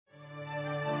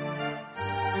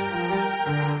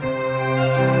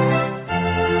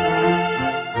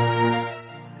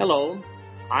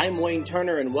I'm Wayne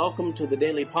Turner, and welcome to the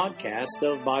daily podcast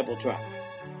of Bible Track.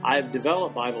 I've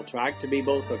developed Bible Track to be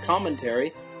both a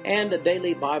commentary and a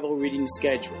daily Bible reading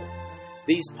schedule.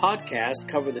 These podcasts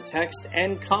cover the text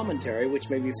and commentary, which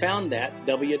may be found at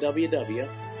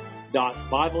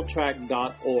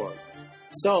www.bibletrack.org.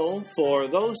 So, for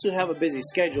those who have a busy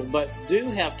schedule but do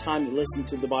have time to listen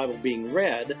to the Bible being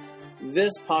read,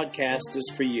 this podcast is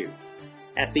for you.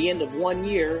 At the end of 1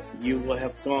 year, you will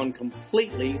have gone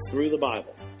completely through the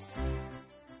Bible.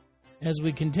 As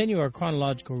we continue our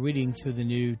chronological reading through the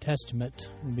New Testament,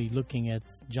 we'll be looking at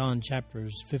John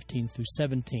chapters 15 through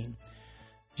 17.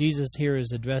 Jesus here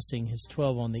is addressing his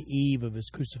 12 on the eve of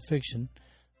his crucifixion.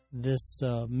 This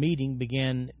meeting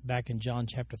began back in John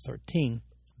chapter 13.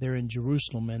 They're in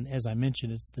Jerusalem, and as I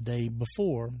mentioned, it's the night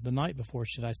before, the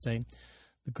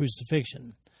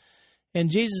crucifixion.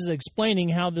 And Jesus is explaining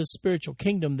how this spiritual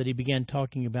kingdom that he began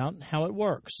talking about, how it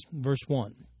works. Verse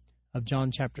 1 of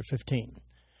John chapter 15.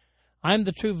 I am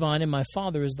the true vine, and my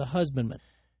Father is the husbandman.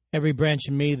 Every branch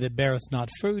in me that beareth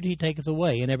not fruit, he taketh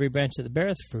away, and every branch that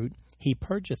beareth fruit, he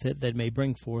purgeth it, that it may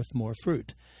bring forth more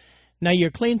fruit. Now ye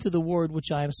are clean through the word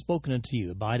which I have spoken unto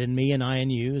you. Abide in me, and I in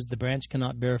you, as the branch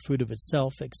cannot bear fruit of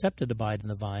itself, except it abide in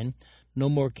the vine. No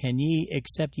more can ye,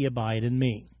 except ye abide in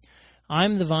me. I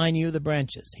am the vine, ye are the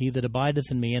branches. He that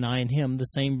abideth in me, and I in him, the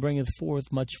same bringeth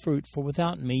forth much fruit, for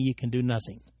without me ye can do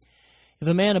nothing. If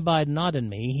a man abide not in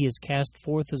me, he is cast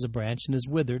forth as a branch, and is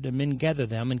withered, and men gather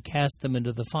them, and cast them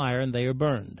into the fire, and they are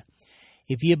burned.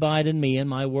 If ye abide in me, and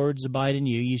my words abide in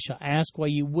you, ye shall ask what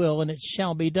ye will, and it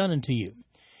shall be done unto you.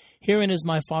 Herein is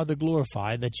my Father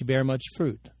glorified, that ye bear much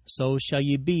fruit. So shall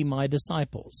ye be my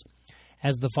disciples.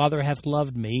 As the Father hath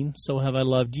loved me, so have I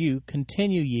loved you.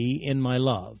 Continue ye in my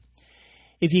love.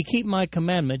 If ye keep my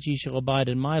commandments, ye shall abide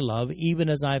in my love, even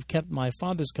as I have kept my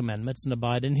Father's commandments, and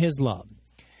abide in his love.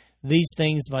 These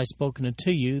things have I spoken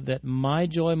unto you, that my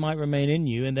joy might remain in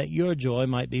you, and that your joy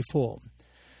might be full.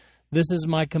 This is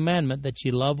my commandment, that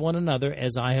ye love one another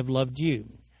as I have loved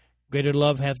you. Greater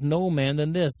love hath no man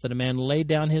than this, that a man lay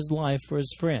down his life for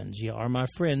his friends. Ye are my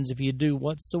friends, if ye do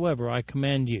whatsoever I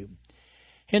command you.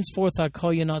 Henceforth I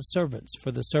call you not servants,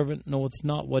 for the servant knoweth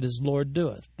not what his Lord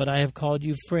doeth. But I have called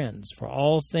you friends, for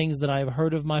all things that I have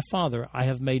heard of my Father I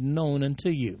have made known unto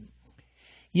you.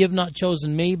 Ye have not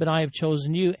chosen me, but I have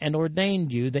chosen you, and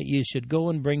ordained you, that ye should go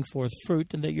and bring forth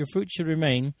fruit, and that your fruit should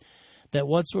remain, that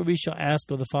whatsoever ye shall ask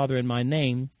of the Father in my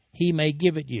name, he may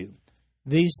give it you.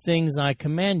 These things I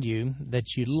command you,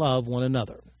 that ye love one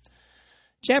another.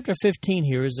 Chapter 15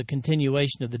 here is a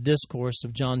continuation of the discourse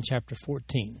of John chapter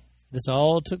 14. This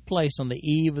all took place on the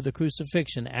eve of the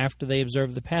crucifixion after they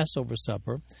observed the Passover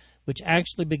supper, which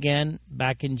actually began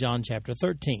back in John chapter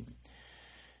 13.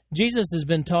 Jesus has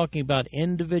been talking about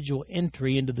individual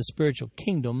entry into the spiritual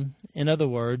kingdom, in other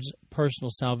words, personal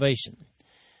salvation.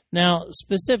 Now,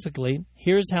 specifically,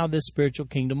 here's how this spiritual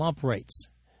kingdom operates.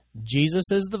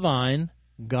 Jesus is the vine,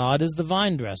 God is the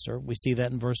vine dresser. We see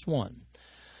that in verse 1.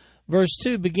 Verse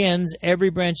 2 begins, every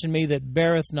branch in me that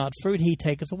beareth not fruit, he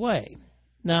taketh away.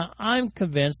 Now, I'm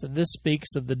convinced that this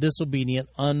speaks of the disobedient,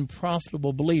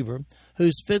 unprofitable believer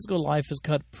whose physical life is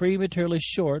cut prematurely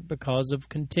short because of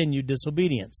continued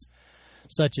disobedience.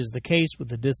 Such is the case with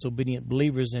the disobedient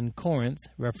believers in Corinth,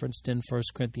 referenced in 1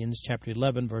 Corinthians chapter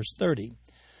 11, verse 30.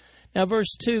 Now,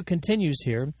 verse 2 continues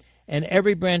here, and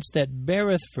every branch that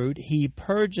beareth fruit, he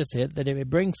purgeth it, that it may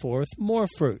bring forth more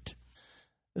fruit.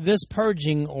 This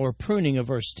purging or pruning of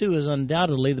verse 2 is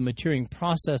undoubtedly the maturing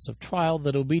process of trial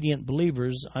that obedient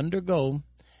believers undergo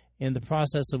in the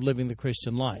process of living the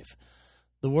Christian life.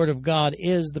 The Word of God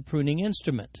is the pruning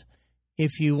instrument.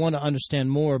 If you want to understand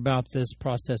more about this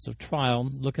process of trial,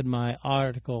 look at my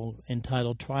article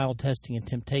entitled Trial, Testing, and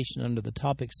Temptation under the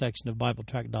topic section of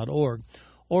BibleTrack.org,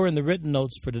 or in the written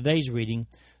notes for today's reading.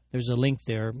 There's a link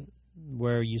there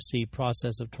where you see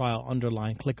process of trial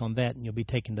underlined. Click on that and you'll be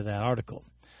taken to that article.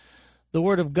 The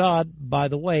Word of God, by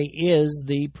the way, is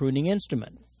the pruning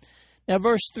instrument. Now,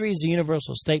 verse 3 is a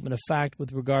universal statement of fact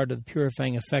with regard to the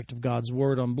purifying effect of God's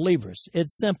Word on believers.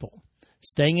 It's simple.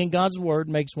 Staying in God's Word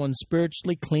makes one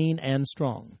spiritually clean and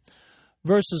strong.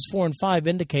 Verses 4 and 5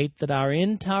 indicate that our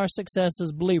entire success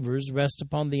as believers rests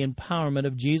upon the empowerment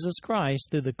of Jesus Christ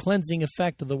through the cleansing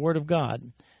effect of the Word of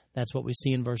God. That's what we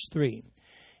see in verse 3.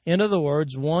 In other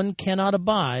words, one cannot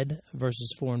abide,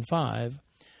 verses 4 and 5,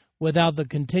 without the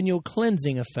continual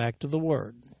cleansing effect of the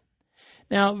Word.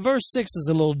 Now, verse 6 is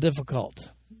a little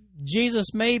difficult.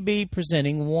 Jesus may be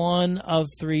presenting one of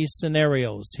three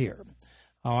scenarios here.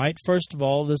 All right, first of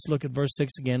all, let's look at verse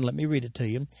 6 again. Let me read it to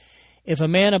you. If a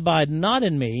man abide not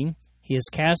in me, he He is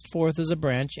cast forth as a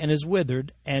branch and is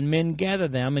withered, and men gather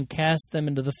them and cast them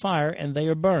into the fire, and they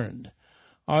are burned.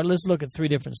 All right, let's look at three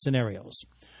different scenarios.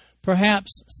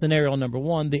 Perhaps scenario number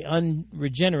one, the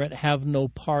unregenerate have no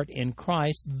part in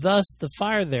Christ, thus the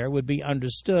fire there would be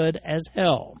understood as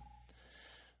hell.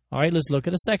 All right, let's look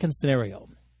at a second scenario.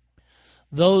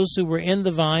 Those who were in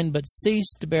the vine but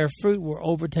ceased to bear fruit were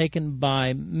overtaken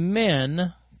by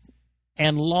men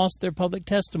and lost their public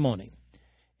testimony.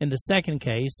 In the second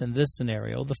case, in this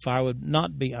scenario, the fire would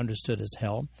not be understood as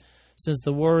hell, since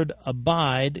the word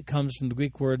abide comes from the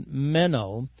Greek word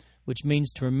meno, which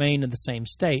means to remain in the same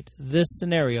state. This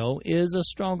scenario is a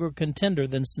stronger contender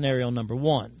than scenario number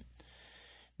one.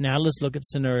 Now let's look at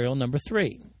scenario number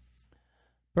three.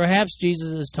 Perhaps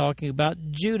Jesus is talking about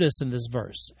Judas in this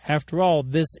verse. After all,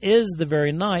 this is the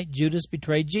very night Judas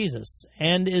betrayed Jesus,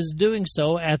 and is doing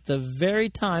so at the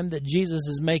very time that Jesus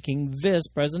is making this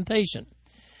presentation.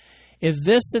 If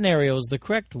this scenario is the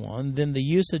correct one, then the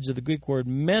usage of the Greek word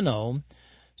meno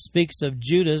speaks of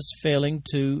Judas failing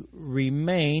to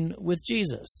remain with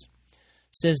Jesus.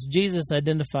 Since Jesus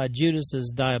identified Judas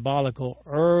as diabolical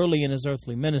early in his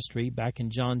earthly ministry, back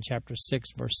in John chapter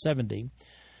 6, verse 70,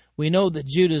 we know that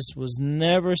Judas was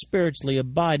never spiritually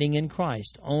abiding in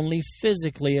Christ, only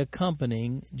physically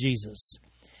accompanying Jesus.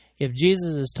 If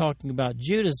Jesus is talking about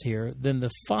Judas here, then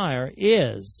the fire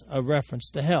is a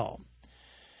reference to hell.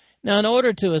 Now, in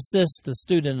order to assist the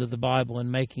student of the Bible in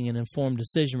making an informed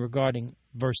decision regarding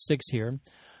verse 6 here,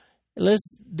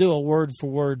 let's do a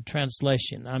word-for-word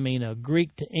translation. I mean, a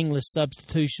Greek to English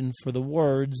substitution for the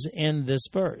words in this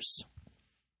verse.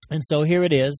 And so here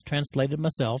it is, translated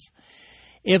myself.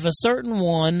 If a certain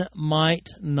one might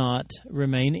not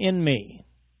remain in me.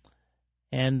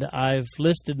 And I've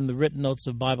listed in the written notes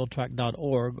of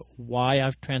BibleTrack.org why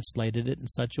I've translated it in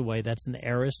such a way. That's an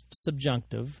aorist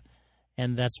subjunctive,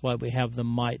 and that's why we have the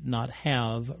might not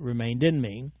have remained in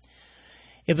me.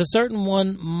 If a certain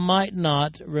one might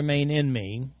not remain in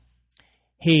me,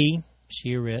 he,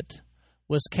 she or it,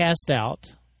 was cast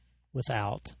out,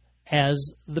 without,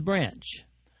 as the branch.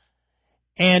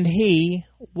 And he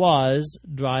was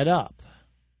dried up.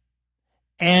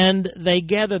 And they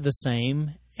gather the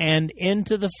same, and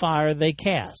into the fire they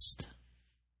cast.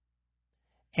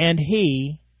 And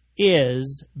he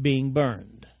is being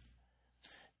burned.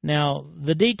 Now,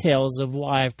 the details of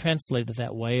why I've translated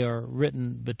that way are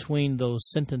written between those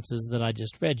sentences that I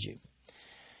just read you.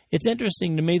 It's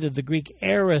interesting to me that the Greek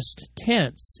aorist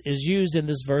tense is used in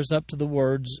this verse up to the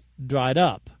words dried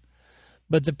up,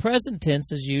 but the present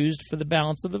tense is used for the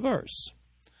balance of the verse.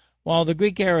 While the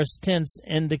Greek aorist tense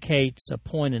indicates a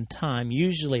point in time,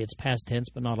 usually it's past tense,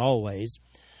 but not always,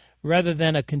 rather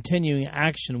than a continuing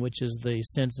action, which is the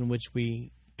sense in which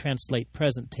we translate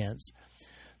present tense,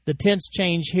 the tense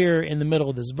change here in the middle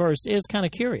of this verse is kind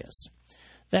of curious.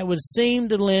 That would seem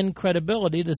to lend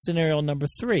credibility to scenario number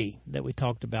 3 that we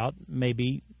talked about.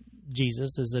 Maybe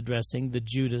Jesus is addressing the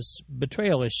Judas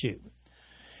betrayal issue.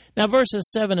 Now, verses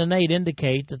 7 and 8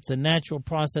 indicate that the natural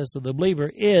process of the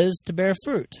believer is to bear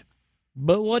fruit.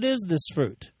 But what is this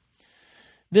fruit?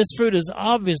 This fruit is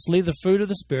obviously the fruit of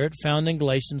the Spirit found in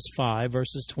Galatians 5,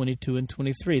 verses 22 and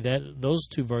 23. Those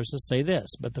two verses say this,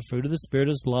 but the fruit of the Spirit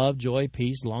is love, joy,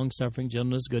 peace, long-suffering,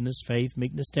 gentleness, goodness, faith,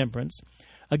 meekness, temperance.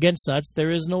 Against such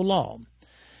there is no law.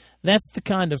 That's the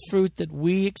kind of fruit that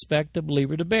we expect a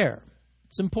believer to bear.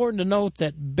 It's important to note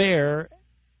that bear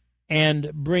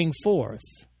and bring forth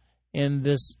in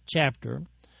this chapter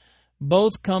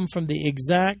both come from the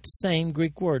exact same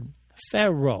Greek word,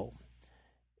 phero.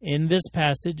 In this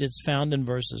passage, it's found in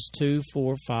verses 2,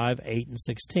 4, 5, 8, and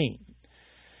 16.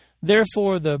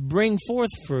 Therefore, the bring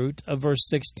forth fruit of verse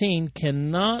 16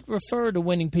 cannot refer to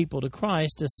winning people to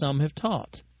Christ as some have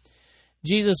taught.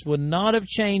 Jesus would not have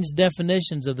changed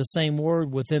definitions of the same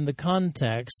word within the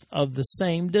context of the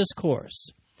same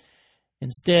discourse.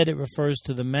 Instead, it refers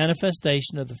to the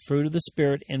manifestation of the fruit of the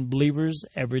Spirit in believers'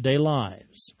 everyday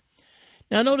lives.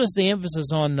 Now, notice the emphasis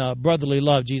on brotherly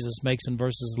love Jesus makes in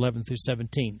verses 11 through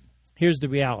 17. Here's the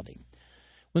reality.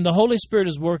 When the Holy Spirit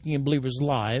is working in believers'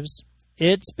 lives,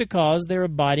 it's because they're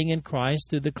abiding in Christ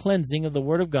through the cleansing of the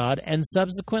Word of God and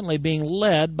subsequently being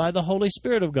led by the Holy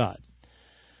Spirit of God.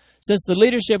 Since the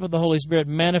leadership of the Holy Spirit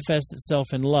manifests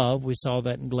itself in love, we saw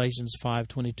that in Galatians 5,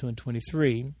 22 and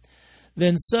 23,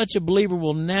 then such a believer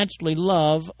will naturally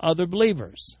love other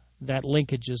believers. That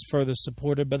linkage is further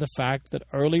supported by the fact that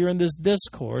earlier in this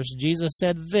discourse, Jesus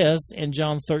said this in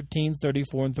John 13,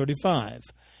 34 and 35.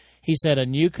 He said, "A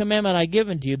new commandment I give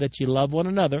unto you, that ye love one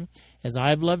another, as I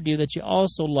have loved you, that ye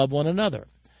also love one another.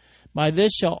 By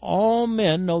this shall all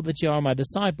men know that ye are my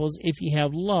disciples, if ye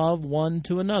have love one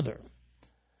to another."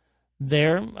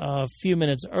 There, a few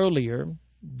minutes earlier,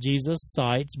 Jesus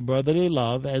cites brotherly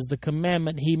love as the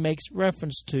commandment he makes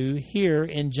reference to here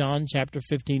in John chapter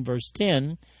 15, verse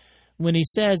 10, when he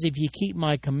says, "If ye keep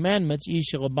my commandments, ye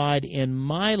shall abide in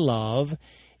my love,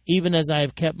 even as I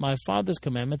have kept my Father's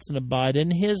commandments and abide in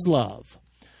his love."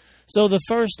 So the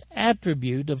first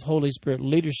attribute of Holy Spirit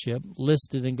leadership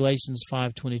listed in Galatians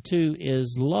 5:22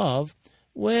 is love,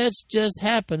 which just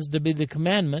happens to be the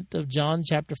commandment of John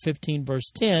chapter 15,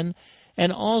 verse 10,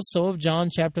 and also of John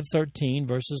chapter 13,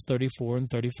 verses 34 and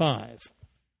 35.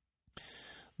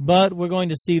 But we're going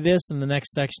to see this in the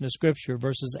next section of Scripture,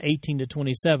 verses 18 to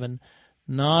 27.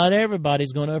 Not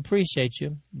everybody's going to appreciate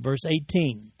you. Verse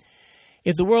 18,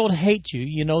 "If the world hates you,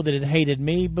 you know that it hated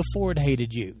me before it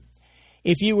hated you.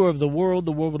 If you were of the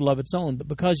world would love its own. But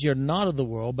because you're not of the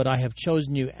world, but I have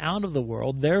chosen you out of the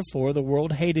world, therefore the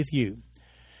world hateth you.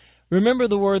 Remember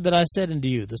the word that I said unto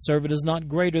you, the servant is not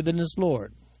greater than his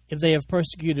Lord. If they have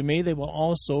persecuted me, they will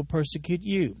also persecute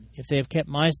you. If they have kept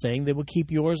my saying, they will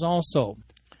keep yours also.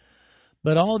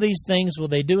 But all these things will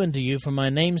they do unto you for my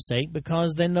name's sake,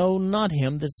 because they know not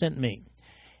him that sent me.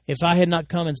 If I had not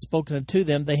come and spoken unto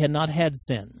them, they had not had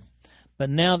sin. But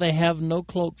now they have no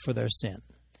cloak for their sin.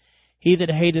 He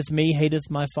that hateth me hateth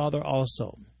my Father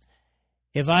also.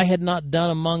 If I had not done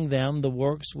among them the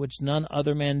works which none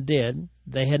other man did,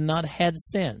 they had not had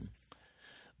sin.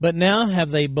 But now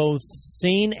have they both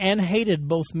seen and hated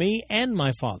both me and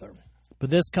my Father.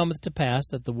 But this cometh to pass,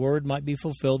 that the word might be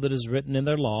fulfilled that is written in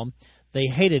their law, they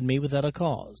hated me without a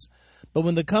cause. But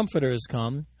when the Comforter is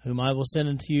come, whom I will send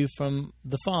unto you from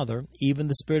the Father, even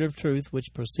the Spirit of truth,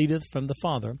 which proceedeth from the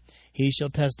Father, he shall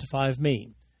testify of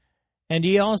me. And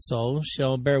ye also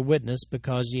shall bear witness,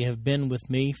 because ye have been with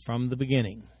me from the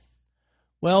beginning."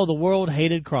 Well, the world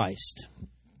hated Christ.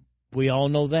 We all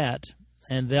know that,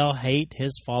 and they'll hate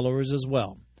his followers as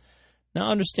well. Now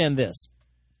understand this.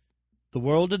 The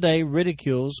world today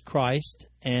ridicules Christ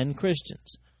and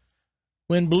Christians.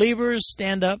 When believers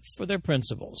stand up for their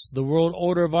principles, the world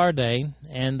order of our day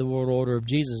and the world order of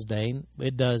Jesus' day,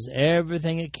 it does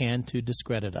everything it can to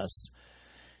discredit us.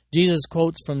 Jesus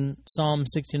quotes from Psalm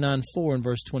 69:4 in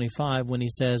verse 25 when he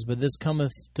says, "But this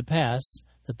cometh to pass,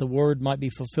 that the word might be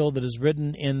fulfilled that is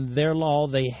written in their law,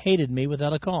 they hated me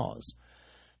without a cause."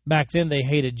 Back then they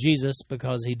hated Jesus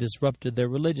because he disrupted their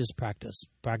religious practice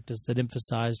that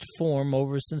emphasized form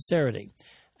over sincerity,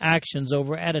 actions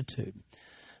over attitude.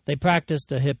 They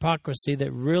practiced a hypocrisy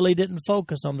that really didn't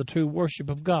focus on the true worship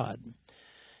of God.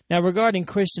 Now, regarding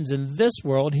Christians in this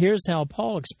world, here's how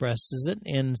Paul expresses it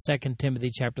in 2 Timothy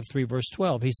chapter 3, verse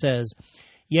 12. He says,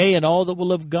 "Yea, and all that will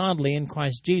live godly in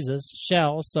Christ Jesus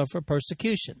shall suffer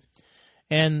persecution."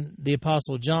 And the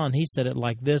Apostle John, he said it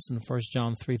like this in 1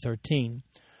 John 3:13,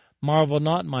 "Marvel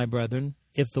not, my brethren,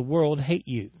 if the world hate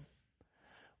you."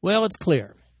 Well, it's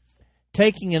clear.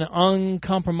 Taking an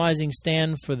uncompromising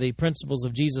stand for the principles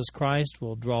of Jesus Christ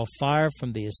will draw fire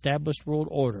from the established world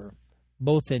order,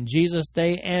 both in Jesus'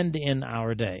 day and in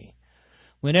our day.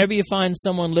 Whenever you find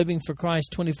someone living for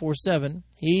Christ 24/7,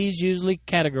 he's usually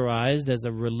categorized as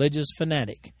a religious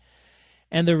fanatic.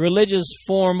 And the religious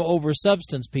form over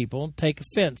substance people take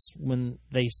offense when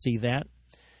they see that.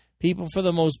 People, for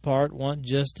the most part, want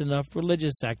just enough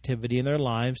religious activity in their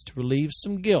lives to relieve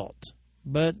some guilt,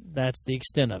 but that's the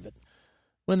extent of it.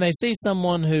 When they see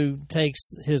someone who takes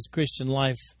his Christian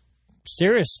life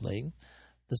seriously,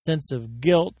 the sense of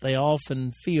guilt they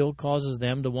often feel causes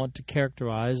them to want to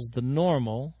characterize the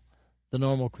normal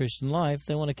Christian life.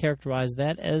 They want to characterize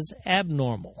that as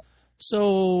abnormal.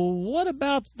 So what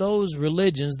about those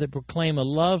religions that proclaim a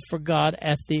love for God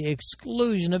at the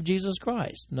exclusion of Jesus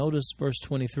Christ? Notice verse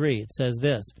 23. It says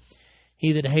this,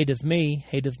 "He that hateth me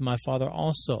hateth my Father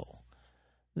also."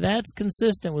 That's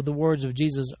consistent with the words of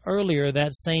Jesus earlier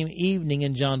that same evening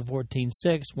in John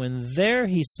 14:6, when there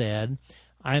he said,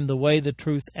 "I am the way, the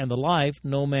truth, and the life.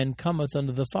 No man cometh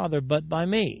unto the Father but by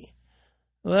me."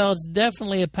 Well, it's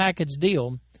definitely a package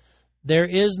deal. There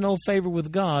is no favor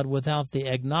with God without the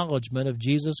acknowledgement of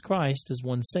Jesus Christ as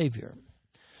one Savior.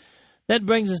 That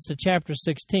brings us to chapter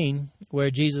 16,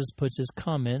 where Jesus puts his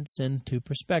comments into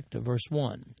perspective. Verse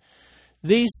 1.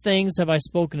 "These things have I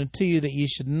spoken unto you, that ye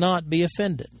should not be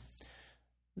offended.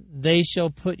 They shall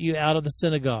put you out of the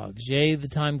synagogues. Yea, the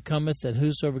time cometh that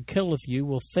whosoever killeth you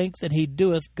will think that he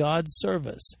doeth God's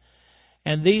service.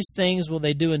 And these things will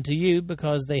they do unto you,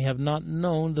 because they have not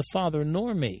known the Father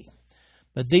nor me.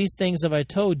 But these things have I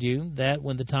told you, that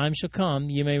when the time shall come,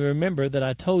 ye may remember that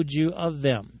I told you of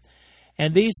them.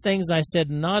 And these things I said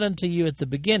not unto you at the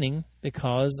beginning,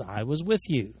 because I was with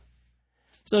you."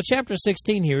 So chapter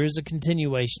 16 here is a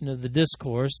continuation of the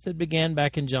discourse that began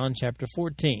back in John chapter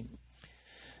 14.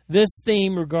 This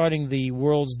theme regarding the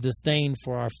world's disdain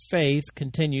for our faith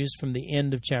continues from the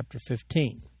end of chapter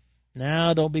 15.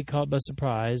 Now, don't be caught by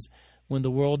surprise when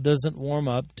the world doesn't warm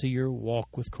up to your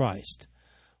walk with Christ.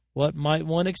 What might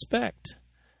one expect?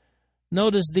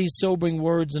 Notice these sobering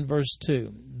words in verse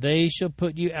 2. They shall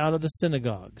put you out of the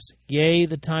synagogues. Yea,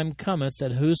 the time cometh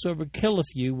that whosoever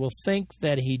killeth you will think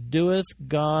that he doeth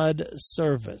God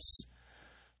service.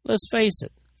 Let's face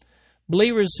it.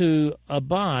 Believers who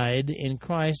abide in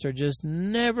Christ are just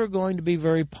never going to be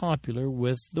very popular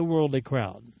with the worldly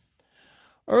crowd.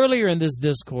 Earlier in this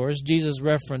discourse, Jesus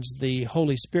referenced the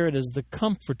Holy Spirit as the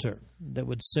Comforter that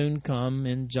would soon come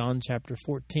in John chapter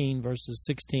 14, verses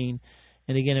 16,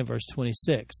 and again in verse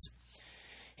 26.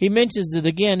 He mentions it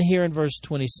again here in verse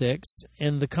 26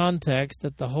 in the context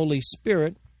that the Holy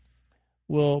Spirit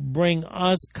will bring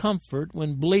us comfort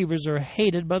when believers are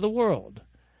hated by the world.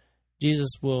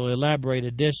 Jesus will elaborate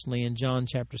additionally in John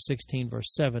chapter 16,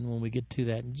 verse 7, when we get to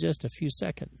that in just a few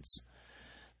seconds.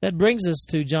 That brings us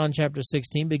to John chapter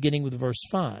 16, beginning with verse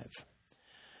 5.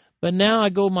 But now I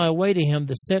go my way to him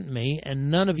that sent me, and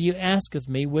none of you asketh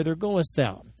me, Whither goest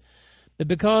thou? But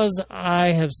because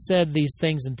I have said these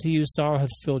things unto you, sorrow hath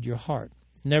filled your heart.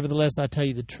 Nevertheless, I tell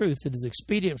you the truth, it is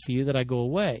expedient for you that I go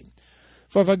away.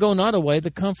 For if I go not away, the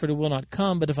Comforter will not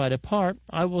come, but if I depart,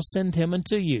 I will send him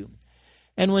unto you.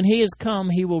 And when he is come,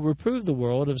 he will reprove the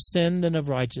world of sin and of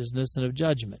righteousness and of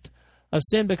judgment. Of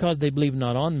sin, because they believe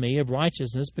not on me. Of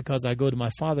righteousness, because I go to my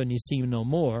Father, and ye see me no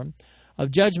more.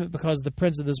 Of judgment, because the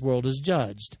prince of this world is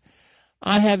judged.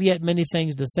 I have yet many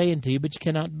things to say unto you, but you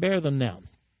cannot bear them now.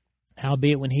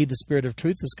 Howbeit, when he, the Spirit of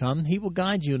truth, is come, he will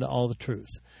guide you into all the truth.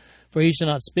 For he shall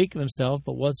not speak of himself,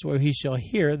 but whatsoever he shall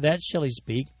hear, that shall he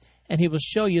speak, and he will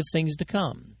show you things to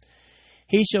come.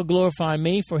 He shall glorify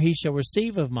me, for he shall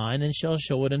receive of mine, and shall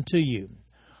show it unto you.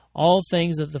 All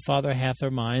things that the Father hath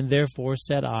are mine, therefore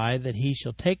said I, that he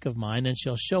shall take of mine, and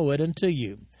shall show it unto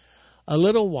you. A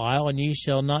little while, and ye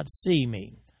shall not see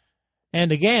me.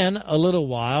 And again, a little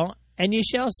while, and ye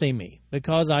shall see me,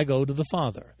 because I go to the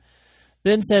Father.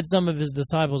 Then said some of his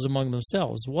disciples among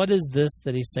themselves, What is this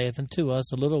that he saith unto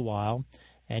us, a little while,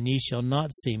 and ye shall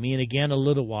not see me, and again a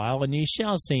little while, and ye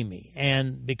shall see me,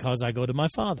 and because I go to my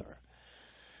Father?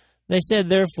 They said,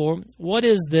 therefore, What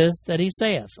is this that he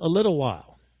saith, a little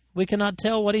while? We cannot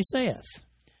tell what he saith.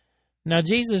 Now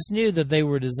Jesus knew that they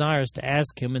were desirous to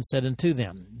ask him, and said unto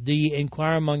them, Do ye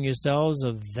inquire among yourselves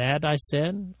of that I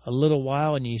said, A little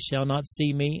while, and ye shall not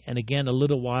see me, and again a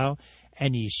little while,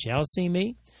 and ye shall see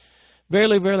me?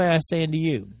 Verily, verily, I say unto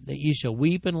you, that ye shall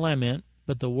weep and lament,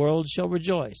 but the world shall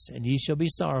rejoice, and ye shall be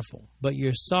sorrowful, but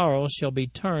your sorrow shall be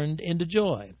turned into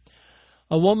joy.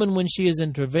 A woman, when she is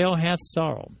in travail, hath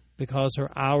sorrow, because her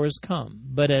hour is come.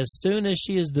 But as soon as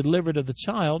she is delivered of the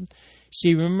child,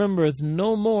 she remembereth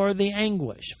no more the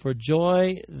anguish for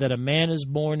joy that a man is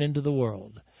born into the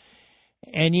world.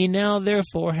 And ye now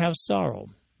therefore have sorrow,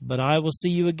 but I will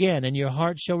see you again, and your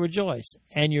heart shall rejoice,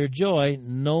 and your joy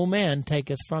no man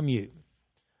taketh from you.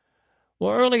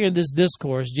 Well, earlier in this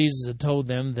discourse, Jesus had told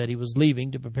them that he was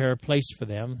leaving to prepare a place for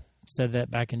them. He said that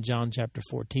back in John chapter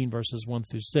 14, verses 1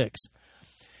 through 6.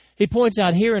 He points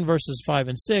out here in verses 5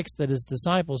 and 6 that his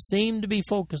disciples seem to be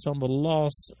focused on the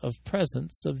loss of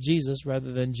presence of Jesus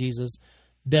rather than Jesus'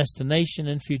 destination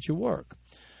and future work.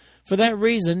 For that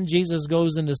reason, Jesus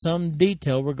goes into some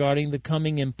detail regarding the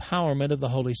coming empowerment of the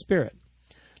Holy Spirit.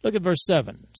 Look at verse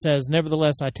 7. It says,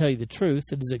 Nevertheless, I tell you the truth,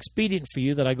 it is expedient for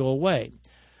you that I go away.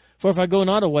 For if I go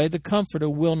not away, the Comforter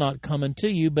will not come unto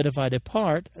you, but if I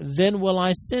depart, then will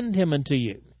I send him unto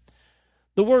you.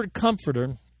 The word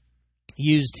Comforter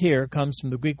used here comes from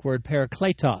the Greek word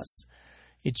parakletos.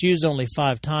 It's used only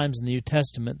 5 times in the New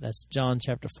Testament. That's John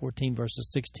chapter 14,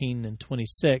 verses 16 and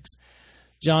 26,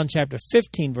 John chapter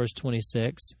 15, verse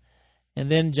 26, and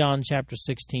then John chapter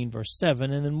 16, verse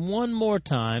 7, and then one more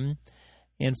time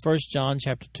in 1 John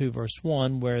chapter 2, verse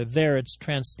 1, where there it's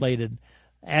translated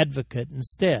advocate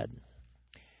instead.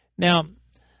 Now,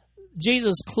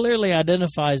 Jesus clearly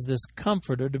identifies this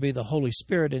Comforter to be the Holy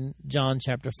Spirit in John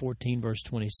chapter 14, verse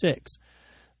 26.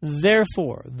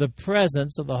 Therefore, the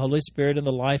presence of the Holy Spirit in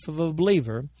the life of a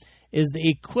believer is the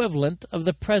equivalent of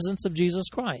the presence of Jesus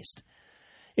Christ.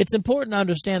 It's important to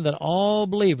understand that all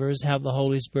believers have the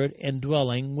Holy Spirit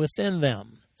indwelling within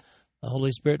them. The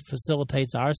Holy Spirit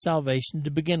facilitates our salvation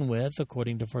to begin with,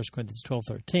 according to 1 Corinthians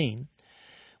 12:13.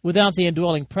 Without the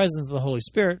indwelling presence of the Holy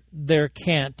Spirit, there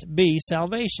can't be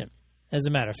salvation. As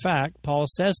a matter of fact, Paul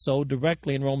says so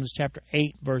directly in Romans chapter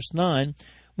 8, verse 9,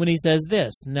 when he says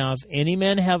this, Now if any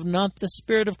man have not the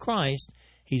Spirit of Christ,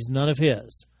 he's none of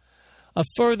his. A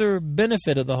further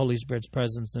benefit of the Holy Spirit's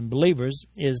presence in believers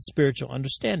is spiritual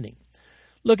understanding.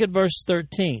 Look at verse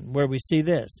 13, where we see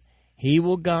this. He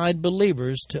will guide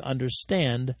believers to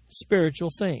understand spiritual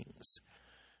things.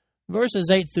 Verses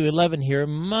 8 through 11 here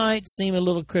might seem a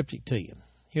little cryptic to you.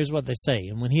 Here's what they say.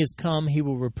 And when he is come, he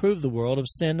will reprove the world of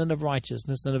sin and of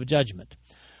righteousness and of judgment.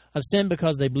 Of sin,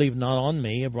 because they believe not on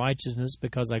me. Of righteousness,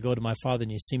 because I go to my Father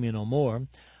and ye see me no more.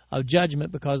 Of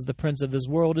judgment, because the prince of this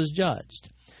world is judged.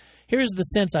 Here's the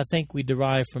sense I think we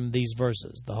derive from these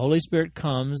verses. The Holy Spirit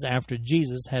comes after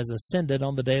Jesus has ascended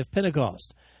on the day of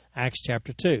Pentecost. Acts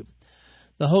chapter 2.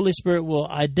 The Holy Spirit will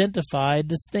identify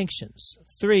distinctions.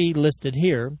 3 listed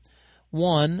here.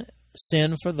 1,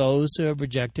 sin for those who have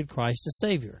rejected Christ as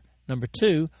Savior. Number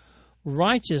 2,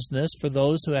 righteousness for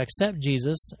those who accept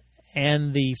Jesus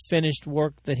and the finished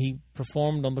work that he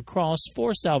performed on the cross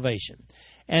for salvation.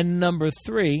 And number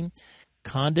 3,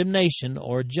 condemnation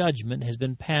or judgment has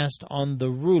been passed on the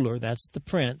ruler, that's the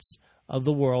prince of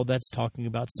the world, that's talking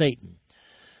about Satan.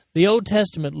 The Old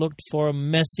Testament looked for a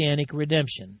messianic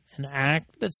redemption, an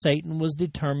act that Satan was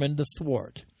determined to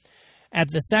thwart. At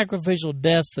the sacrificial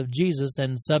death of Jesus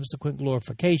and subsequent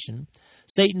glorification,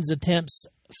 Satan's attempts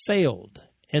failed.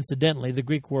 Incidentally, the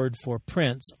Greek word for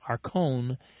prince,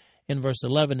 archon, in verse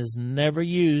 11 is never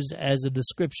used as a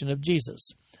description of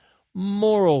Jesus.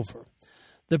 Moreover,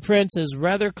 the prince is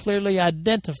rather clearly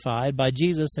identified by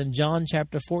Jesus in John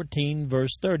chapter 14,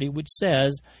 verse 30, which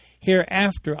says,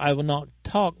 Hereafter I will not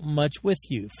talk much with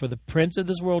you, for the prince of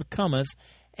this world cometh,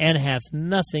 and hath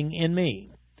nothing in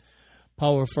me.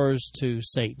 Paul refers to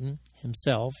Satan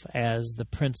himself as the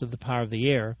prince of the power of the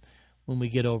air when we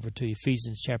get over to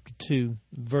Ephesians chapter 2,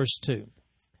 verse 2.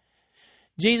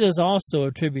 Jesus also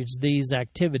attributes these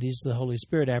activities to the Holy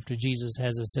Spirit after Jesus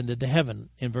has ascended to heaven.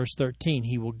 In verse 13,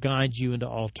 he will guide you into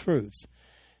all truth.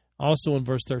 Also in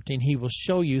verse 13, he will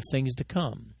show you things to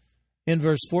come. In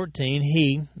verse 14,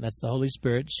 he, that's the Holy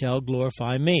Spirit, shall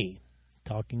glorify me,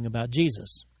 talking about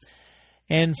Jesus.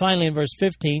 And finally in verse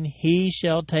 15, he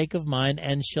shall take of mine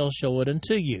and shall show it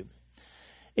unto you.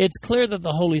 It's clear that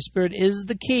the Holy Spirit is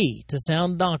the key to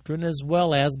sound doctrine as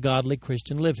well as godly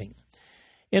Christian living.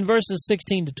 In verses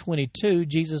 16 to 22,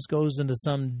 Jesus goes into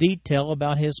some detail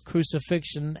about his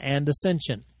crucifixion and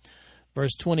ascension.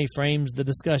 Verse 20 frames the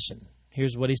discussion.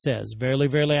 Here's what he says, Verily,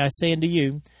 verily, I say unto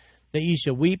you, that ye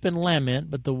shall weep and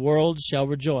lament, but the world shall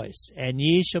rejoice. And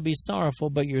ye shall be sorrowful,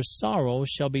 but your sorrow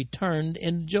shall be turned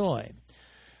into joy.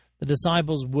 The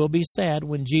disciples will be sad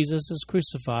when Jesus is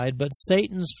crucified, but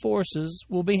Satan's forces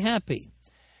will be happy.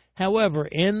 However,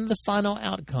 in the final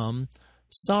outcome,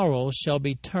 sorrow shall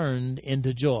be turned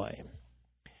into joy.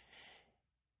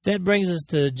 That brings us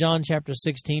to John chapter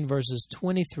 16, verses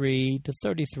 23 to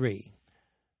 33,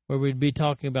 where we'd be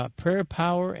talking about prayer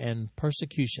power and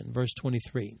persecution. Verse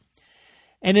 23,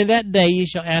 And in that day ye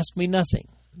shall ask me nothing.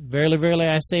 Verily, verily,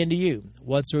 I say unto you,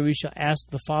 whatsoever ye shall ask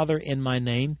the Father in my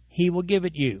name, he will give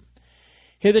it you.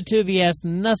 Hitherto have ye asked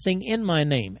nothing in my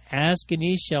name. Ask, and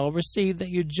ye shall receive, that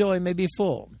your joy may be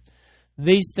full.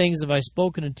 These things have I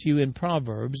spoken unto you in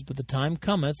Proverbs, but the time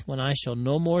cometh when I shall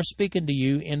no more speak unto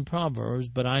you in Proverbs,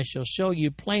 but I shall show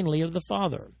you plainly of the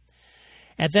Father.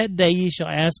 At that day ye shall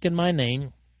ask in my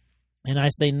name, and I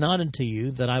say not unto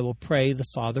you that I will pray the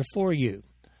Father for you.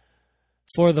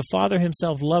 For the Father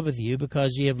himself loveth you,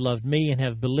 because ye have loved me, and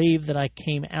have believed that I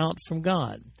came out from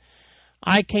God.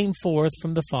 I came forth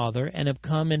from the Father, and have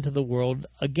come into the world.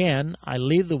 Again I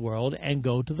leave the world, and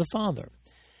go to the Father.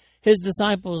 His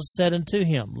disciples said unto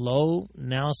him, Lo,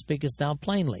 now speakest thou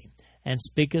plainly, and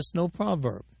speakest no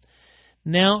proverb.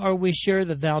 Now are we sure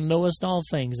that thou knowest all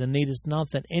things, and needest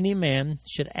not that any man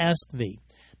should ask thee.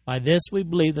 By this we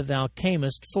believe that thou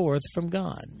camest forth from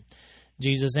God.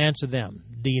 Jesus answered them,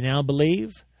 Do ye now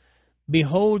believe?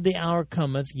 Behold, the hour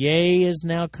cometh, yea, is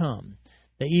now come,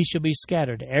 that ye shall be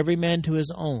scattered, every man to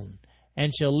his own,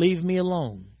 and shall leave me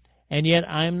alone. And yet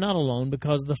I am not alone,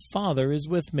 because the Father is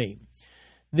with me.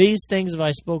 These things have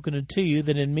I spoken unto you,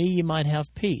 that in me ye might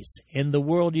have peace. In the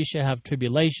world ye shall have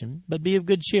tribulation, but be of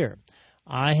good cheer.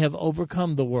 I have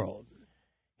overcome the world.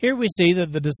 Here we see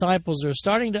that the disciples are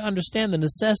starting to understand the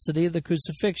necessity of the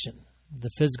crucifixion,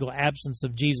 the physical absence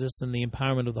of Jesus, and the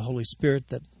empowerment of the Holy Spirit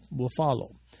that will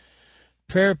follow.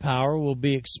 Prayer power will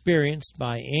be experienced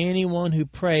by anyone who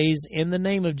prays in the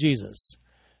name of Jesus.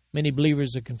 Many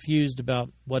believers are confused about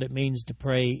what it means to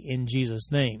pray in Jesus'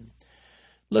 name.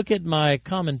 Look at my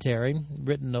commentary,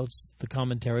 written notes, the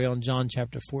commentary on John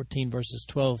chapter 14, verses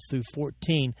 12 through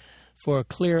 14, for a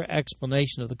clear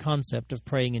explanation of the concept of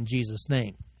praying in Jesus'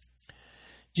 name.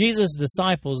 Jesus'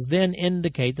 disciples then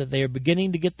indicate that they are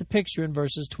beginning to get the picture in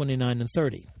verses 29 and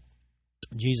 30.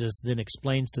 Jesus then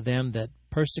explains to them that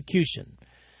persecution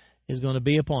is going to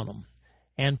be upon them,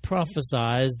 and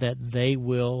prophesies that they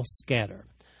will scatter.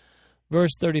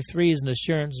 Verse 33 is an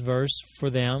assurance verse for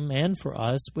them and for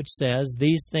us, which says,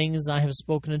 "These things I have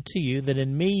spoken unto you, that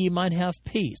in me ye might have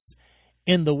peace.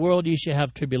 In the world ye shall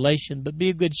have tribulation, but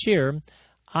be of good cheer.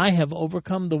 I have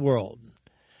overcome the world."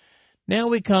 Now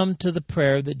we come to the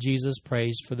prayer that Jesus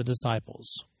prays for the disciples.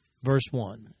 Verse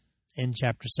 1 in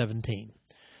chapter 17.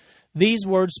 "These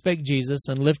words spake Jesus,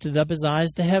 and lifted up his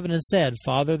eyes to heaven, and said,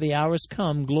 Father, the hour is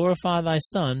come, glorify thy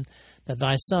Son, that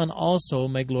thy Son also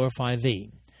may glorify thee.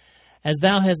 As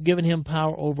thou hast given him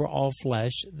power over all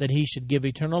flesh, that he should give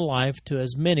eternal life to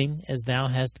as many as thou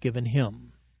hast given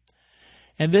him.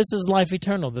 And this is life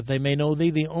eternal, that they may know thee,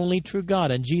 the only true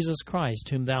God, and Jesus Christ,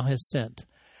 whom thou hast sent.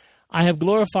 I have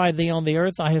glorified thee on the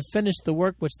earth. I have finished the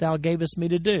work which thou gavest me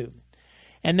to do.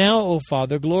 And now, O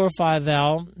Father, glorify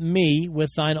thou me with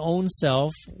thine own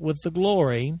self, with the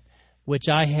glory which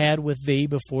I had with thee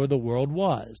before the world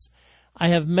was. I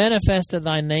have manifested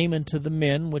thy name unto the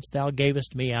men which thou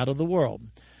gavest me out of the world.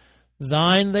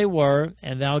 Thine they were,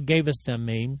 and thou gavest them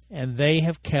me, and they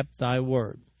have kept thy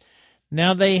word.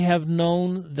 Now they have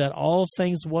known that all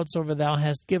things whatsoever thou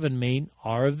hast given me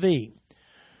are of thee.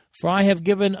 For I have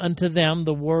given unto them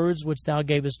the words which thou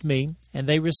gavest me, and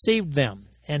they received them,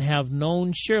 and have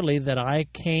known surely that I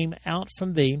came out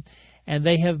from thee, and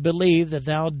they have believed that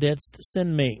thou didst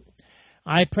send me.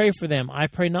 I pray for them. I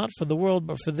pray not for the world,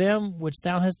 but for them which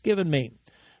thou hast given me.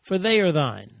 For they are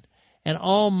thine, and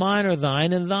all mine are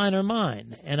thine, and thine are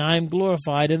mine, and I am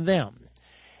glorified in them.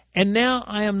 And now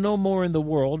I am no more in the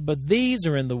world, but these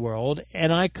are in the world,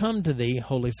 and I come to thee,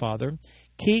 Holy Father.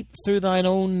 Keep through thine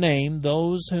own name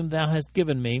those whom thou hast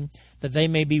given me, that they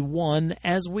may be one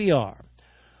as we are.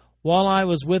 While I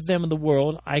was with them in the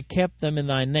world, I kept them in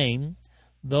thy name.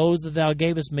 Those that thou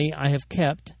gavest me I have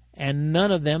kept, and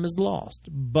none of them is lost,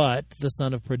 but the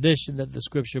son of perdition, that the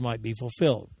scripture might be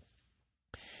fulfilled.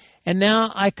 And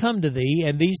now I come to thee,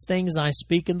 and these things I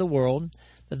speak in the world,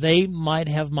 that they might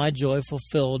have my joy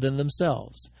fulfilled in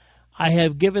themselves. I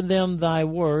have given them thy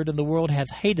word, and the world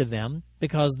hath hated them,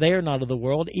 because they are not of the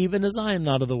world, even as I am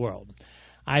not of the world.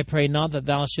 I pray not that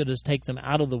thou shouldest take them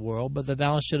out of the world, but that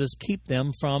thou shouldest keep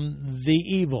them from the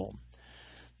evil.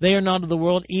 They are not of the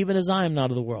world, even as I am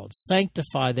not of the world.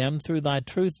 Sanctify them through thy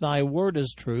truth. Thy word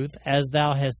is truth. As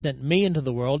thou hast sent me into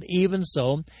the world, even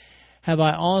so have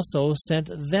I also sent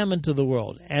them into the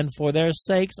world. And for their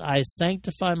sakes I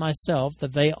sanctify myself,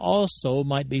 that they also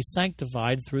might be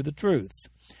sanctified through the truth.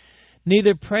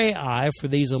 Neither pray I for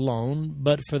these alone,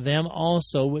 but for them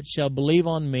also which shall believe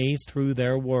on me through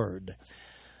their word,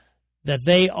 that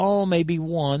they all may be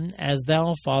one, as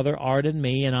thou, Father, art in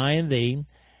me, and I in thee,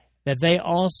 that they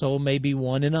also may be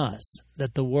one in us,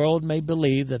 that the world may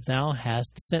believe that thou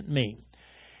hast sent me.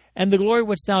 And the glory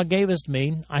which thou gavest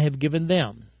me I have given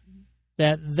them,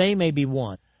 that they may be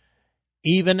one,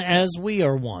 even as we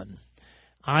are one.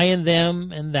 I in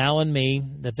them, and thou in me,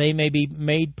 that they may be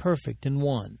made perfect in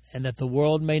one, and that the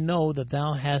world may know that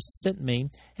thou hast sent me,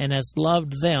 and hast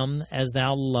loved them as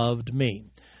thou loved me.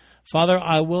 Father,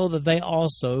 I will that they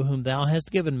also, whom thou hast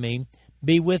given me,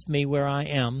 be with me where I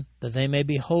am, that they may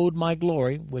behold my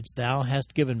glory, which thou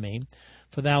hast given me.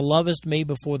 For thou lovest me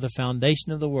before the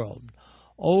foundation of the world.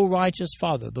 O righteous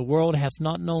Father, the world hath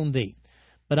not known thee,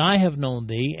 but I have known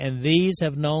thee, and these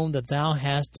have known that thou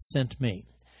hast sent me.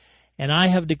 And I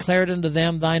have declared unto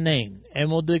them thy name,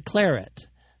 and will declare it,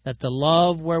 that the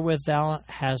love wherewith thou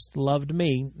hast loved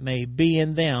me may be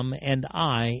in them, and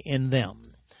I in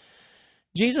them.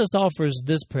 Jesus offers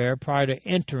this prayer prior to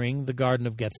entering the Garden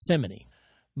of Gethsemane.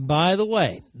 By the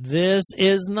way, this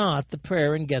is not the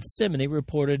prayer in Gethsemane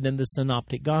reported in the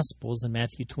Synoptic Gospels in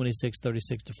Matthew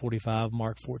 26:36-45,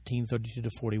 Mark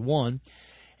 14:32-41,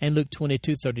 and Luke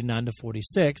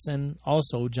 22:39-46, and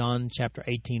also John chapter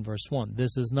 18, verse 1.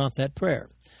 This is not that prayer.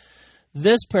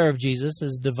 This prayer of Jesus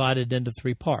is divided into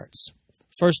three parts.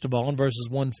 First of all, in verses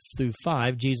 1 through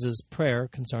 5, Jesus' prayer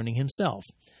concerning himself.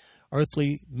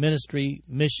 Earthly ministry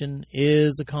mission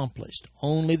is accomplished.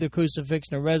 Only the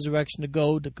crucifixion and resurrection to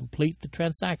go to complete the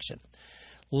transaction.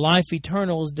 Life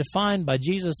eternal is defined by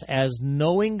Jesus as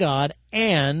knowing God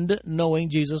and knowing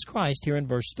Jesus Christ here in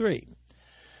verse 3.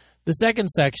 The second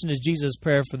section is Jesus'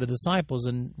 prayer for the disciples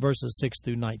in verses 6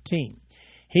 through 19.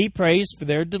 He prays for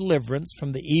their deliverance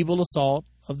from the evil assault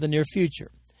of the near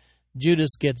future.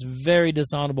 Judas gets very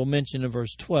dishonorable mention in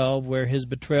verse 12, where his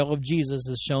betrayal of Jesus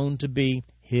is shown to be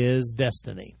his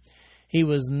destiny. He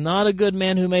was not a good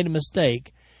man who made a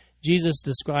mistake. Jesus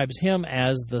describes him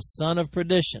as the son of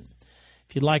perdition.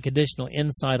 If you'd like additional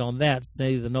insight on that,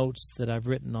 see the notes that I've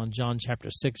written on John chapter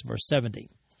 6, verse 70.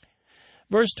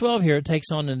 Verse 12 here takes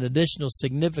on an additional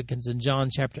significance in John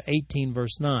chapter 18,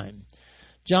 verse 9.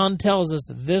 John tells us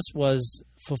that this was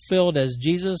fulfilled as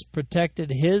Jesus protected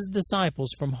his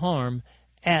disciples from harm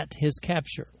at his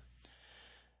capture.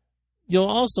 You'll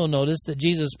also notice that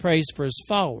Jesus prays for his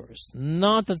followers,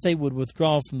 not that they would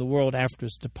withdraw from the world after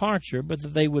his departure, but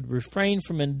that they would refrain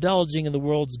from indulging in the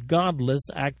world's godless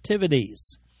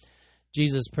activities.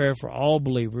 Jesus' prayer for all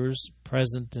believers,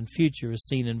 present and future, is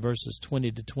seen in verses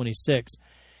 20 to 26.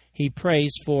 He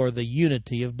prays for the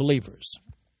unity of believers.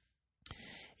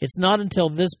 It's not until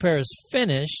this prayer is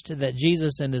finished that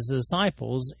Jesus and his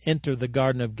disciples enter the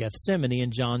Garden of Gethsemane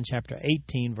in John chapter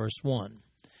 18, verse 1.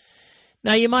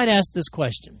 Now you might ask this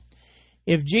question.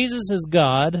 If Jesus is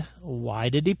God, why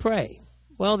did he pray?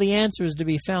 Well, the answer is to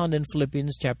be found in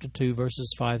Philippians chapter 2,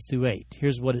 verses 5 through 8.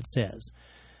 Here's what it says.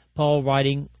 Paul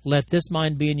writing, "Let this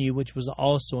mind be in you, which was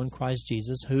also in Christ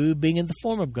Jesus, who, being in the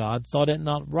form of God, thought it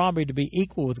not robbery to be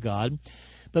equal with God,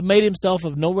 but made himself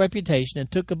of no reputation,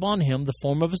 and took upon him the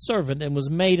form of a servant, and was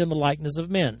made in the likeness of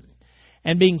men.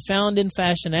 And being found in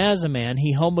fashion as a man,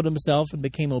 he humbled himself and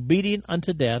became obedient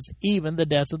unto death, even the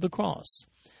death of the cross."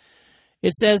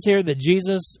 It says here that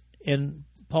Jesus, in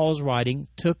Paul's writing,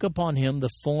 took upon him the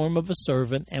form of a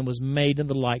servant and was made in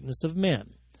the likeness of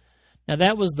men. Now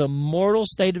that was the mortal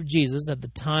state of Jesus at the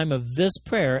time of this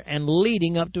prayer and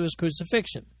leading up to his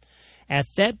crucifixion. At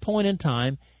that point in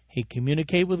time, he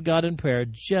communicated with God in prayer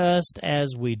just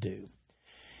as we do.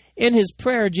 In his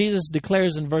prayer, Jesus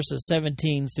declares in verses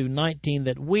 17 through 19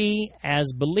 that we,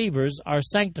 as believers, are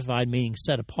sanctified, meaning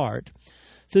set apart,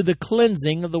 through the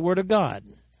cleansing of the Word of God.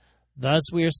 Thus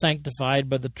we are sanctified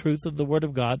by the truth of the Word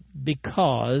of God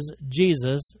because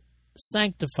Jesus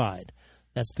sanctified.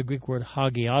 That's the Greek word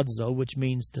hagiadzo, which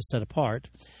means to set apart.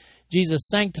 Jesus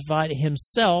sanctified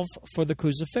himself for the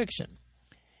crucifixion.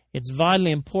 It's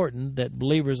vitally important that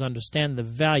believers understand the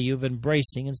value of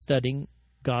embracing and studying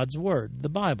God's Word, the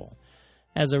Bible,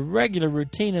 as a regular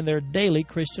routine in their daily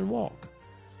Christian walk.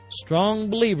 Strong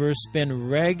believers spend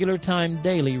regular time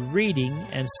daily reading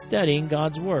and studying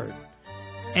God's Word.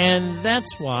 And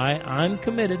that's why I'm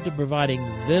committed to providing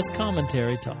this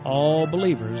commentary to all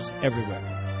believers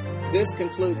everywhere. This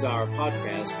concludes our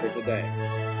podcast for today.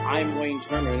 I'm Wayne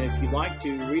Turner, and if you'd like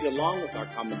to read along with our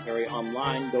commentary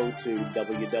online, go to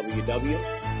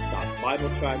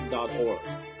www.bibletrack.org.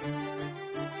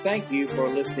 Thank you for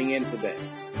listening in today.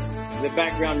 The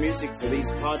background music for these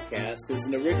podcasts is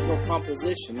an original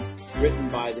composition written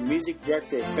by the music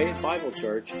director of Faith Bible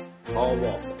Church, Paul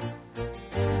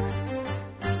Walker.